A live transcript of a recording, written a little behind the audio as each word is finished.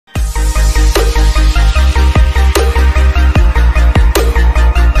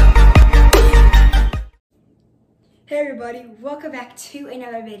everybody, welcome back to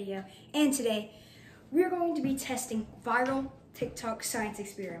another video. And today we're going to be testing viral TikTok science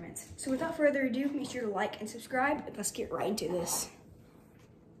experiments. So without further ado, make sure to like and subscribe and let's get right into this.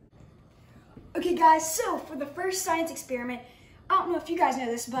 Okay guys, so for the first science experiment, I don't know if you guys know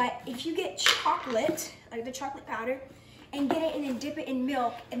this, but if you get chocolate, like the chocolate powder, and get it and then dip it in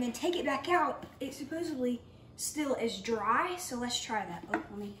milk and then take it back out, it supposedly still is dry. So let's try that. Oh,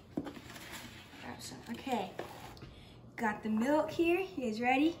 let me grab some. Okay. Got the milk here. You guys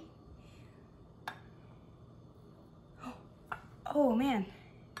ready? Oh man.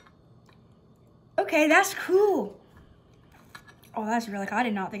 Okay, that's cool. Oh, that's really cool. I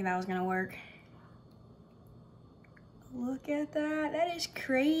did not think that was gonna work. Look at that. That is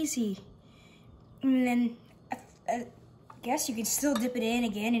crazy. And then I guess you could still dip it in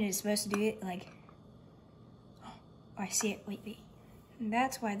again and it's supposed to do it like. Oh, I see it. Wait. And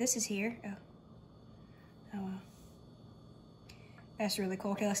that's why this is here. Oh wow. That's really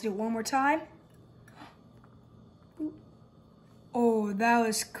cool. Okay, let's do it one more time. Oh, that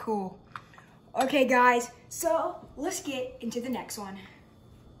was cool. Okay, guys, so let's get into the next one.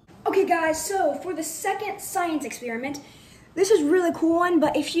 Okay, guys, so for the second science experiment, this is a really cool one,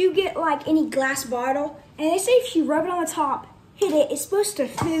 but if you get like any glass bottle, and they say if you rub it on the top, hit it, it's supposed to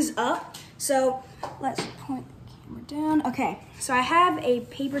fizz up. So let's point the camera down. Okay, so I have a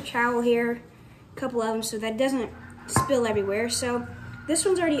paper towel here, a couple of them, so that doesn't spill everywhere. So this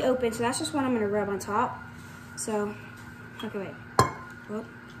one's already open, so that's just what I'm gonna rub on top. So, okay, wait. Whoop.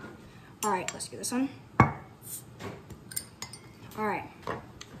 All right, let's get this one. All right,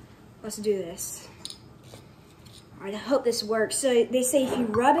 let's do this. All right, I hope this works. So they say if you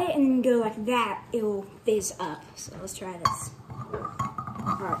rub it and then go like that, it will fizz up. So let's try this.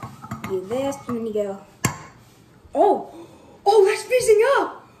 All right, do this, and then you go. Oh, that's fizzing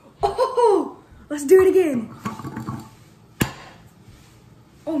up. Oh, let's do it again.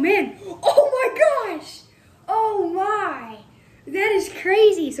 Oh man, oh my gosh, oh my, that is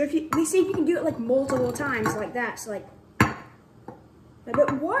crazy. So if they say if you can do it like multiple times like that, so like,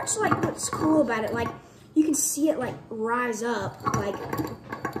 but watch like what's cool about it, like you can see it like rise up, like,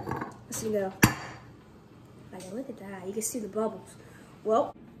 let's see go, like look at that, you can see the bubbles.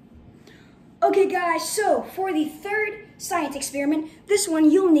 Well, okay guys, so for the third science experiment, this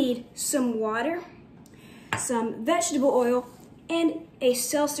one you'll need some water, some vegetable oil, and a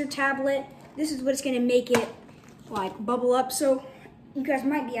seltzer tablet. This is what's gonna make it like bubble up. So you guys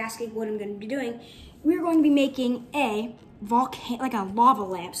might be asking what I'm gonna be doing. We're going to be making a like a lava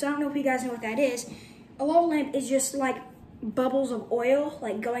lamp. So I don't know if you guys know what that is. A lava lamp is just like bubbles of oil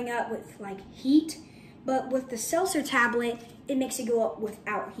like going up with like heat, but with the seltzer tablet, it makes it go up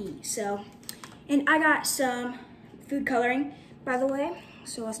without heat. So, and I got some food coloring, by the way.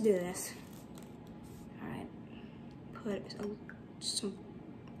 So let's do this. All right, put some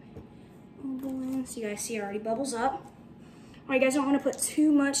in so you guys see it already bubbles up. All right, guys, don't want to put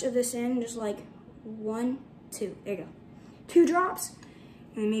too much of this in, just like 1, 2, there you go. 2 drops,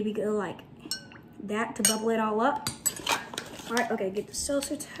 and maybe go like that to bubble it all up. All right, okay, get the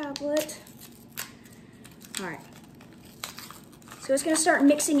seltzer tablet. All right, so it's gonna start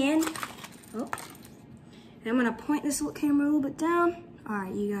mixing in. Oh, and I'm gonna point this little camera a little bit down. All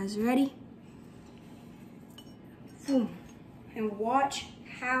right, you guys ready? Boom. And watch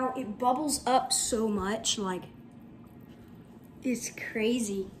how it bubbles up so much, like it's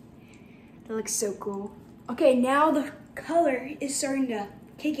crazy. That looks so cool. Okay, now the color is starting to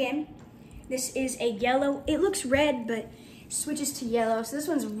kick in. This is a yellow. It looks red, but switches to yellow. So this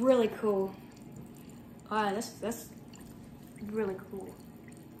one's really cool. Wow, that's really cool.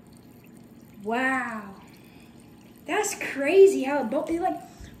 Wow, that's crazy how it like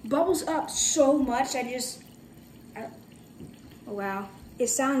bubbles up so much. Oh wow, it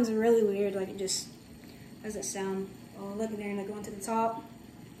sounds really weird, like it just, how does it sound? Oh, look at there, and they're going to the top.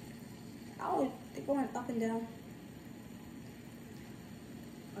 Oh, they're going up and down.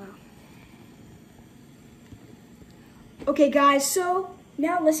 Wow. Okay guys, so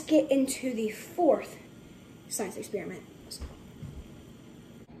now let's get into the fourth science experiment.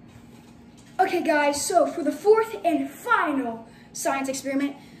 Okay guys, so for the fourth and final science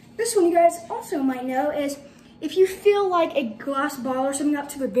experiment, this one you guys also might know is if you fill like a glass bottle or something up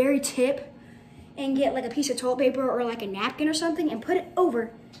to the very tip and get like a piece of toilet paper or like a napkin or something and put it over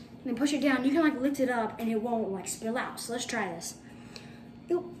and then push it down, you can like lift it up and it won't like spill out. So let's try this.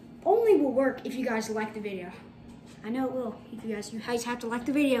 It only will work if you guys like the video. I know it will. If you guys have to like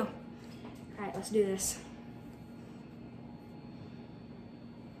the video. All right, let's do this.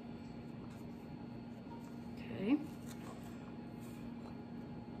 Okay.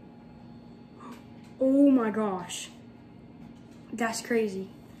 Oh my gosh. That's crazy.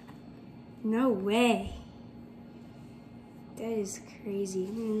 No way. That is crazy.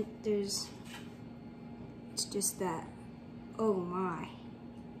 It's just that. Oh my.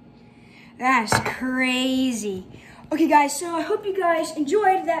 That's crazy. Okay guys, so I hope you guys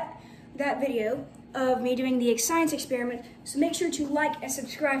enjoyed that video of me doing the science experiment. So make sure to like and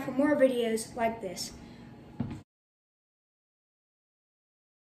subscribe for more videos like this.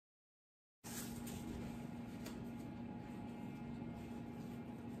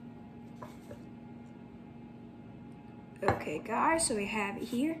 Okay guys, so we have it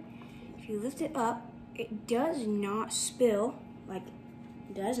here. If you lift it up, it does not spill, like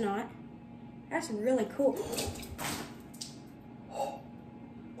it does not. That's really cool.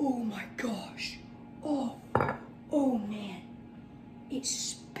 Oh my gosh. Oh man. It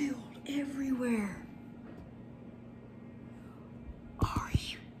spilled everywhere. Are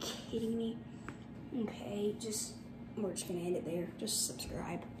you kidding me? Okay, we're just gonna end it there. Just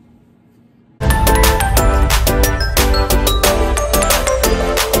subscribe.